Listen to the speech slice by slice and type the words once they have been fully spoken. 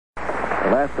The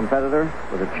last competitor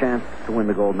with a chance to win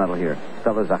the gold medal here,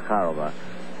 Stella Zhakharova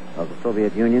of the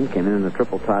Soviet Union, came in a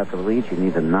triple tie for the lead. She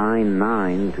needs a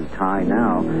 9-9 to tie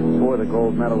now for the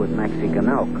gold medal with Maxi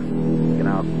Ganauk.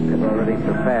 Ganauk has already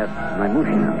surpassed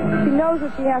Naimushina. She knows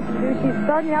what she has to do. She's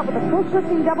starting out with a full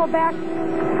twisting double back.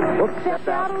 Stepped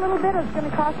out a little bit. It's going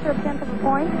to cost her a tenth of a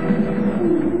point.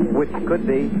 Which could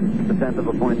be the tenth of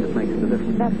a point that makes the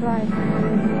difference. That's right.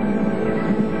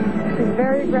 She's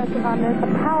very aggressive on this. A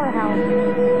powerhouse.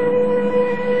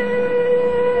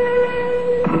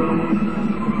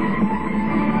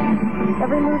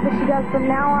 Every move that she does from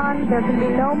now on, there can be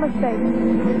no mistakes.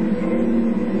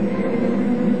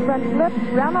 Front flip,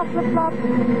 round off flip-flop,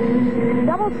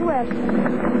 double twist.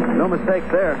 No mistakes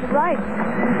there. Right.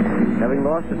 Having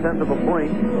lost a tenth of a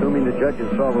point, assuming the judges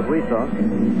saw what we saw.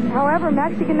 However,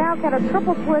 Maxi Ganauk had a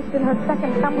triple twist in her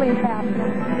second tumbling pass.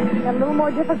 Had a little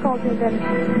more difficulty than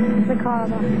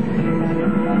Zhakharova.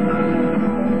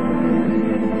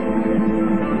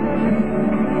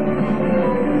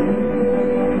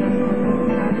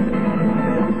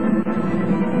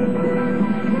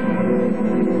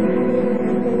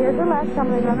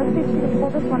 Tumbling. Let's see if she can pull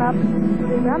this one up.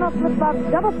 Round off flip-flop,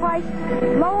 double pike,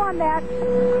 low on that.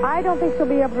 I don't think she'll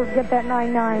be able to get that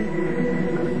 9-9.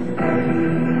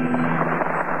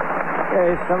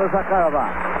 Okay, Stella Zhakharova.